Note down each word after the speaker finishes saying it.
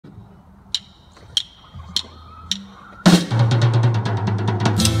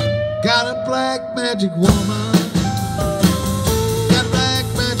black magic woman. Got black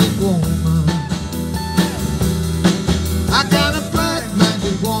magic woman. I got a black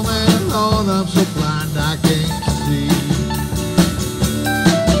magic woman. Lord, I'm so blind I can't see.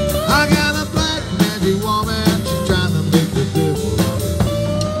 I got a black magic woman. She's trying to make the devil of it.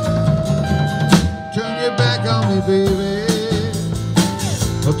 Turn your back on me, baby.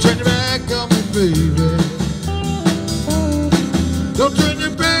 Oh, turn your back on me, baby. Don't turn your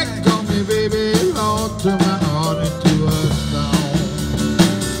back on me, baby. Lord, turn my heart into a stone.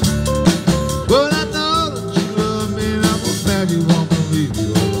 But I know that you love me, and I'm glad you won't leave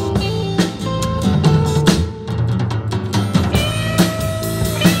you alone.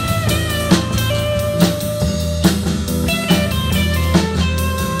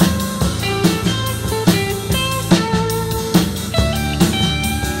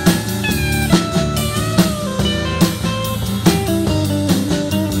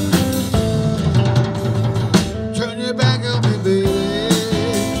 Turn your back on me, baby.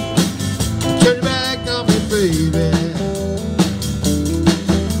 Turn your back on me, baby.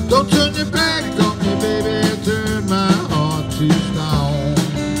 Don't turn your back on me, baby. Turn my heart to stone.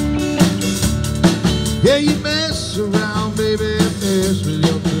 Yeah, you mess around, baby. Mess with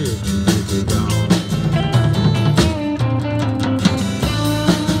your tricks, baby, gone.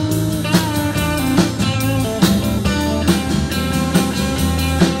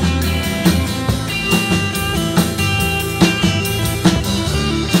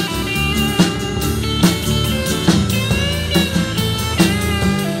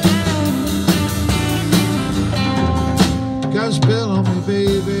 Got a spell on me,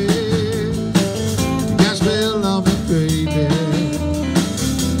 baby. You got a spell on me, baby.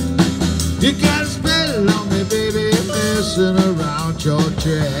 You got a spell on me, baby. Messing around your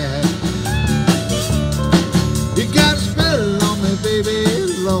track. You got a spell on me, baby.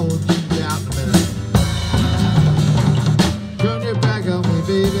 Lord, you got me. Turn your back on me,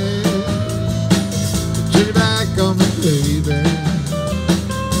 baby. Turn your back on me, baby.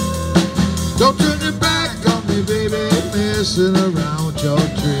 Don't turn your back on me, baby. Messing around your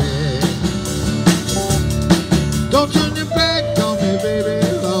tree. Don't turn your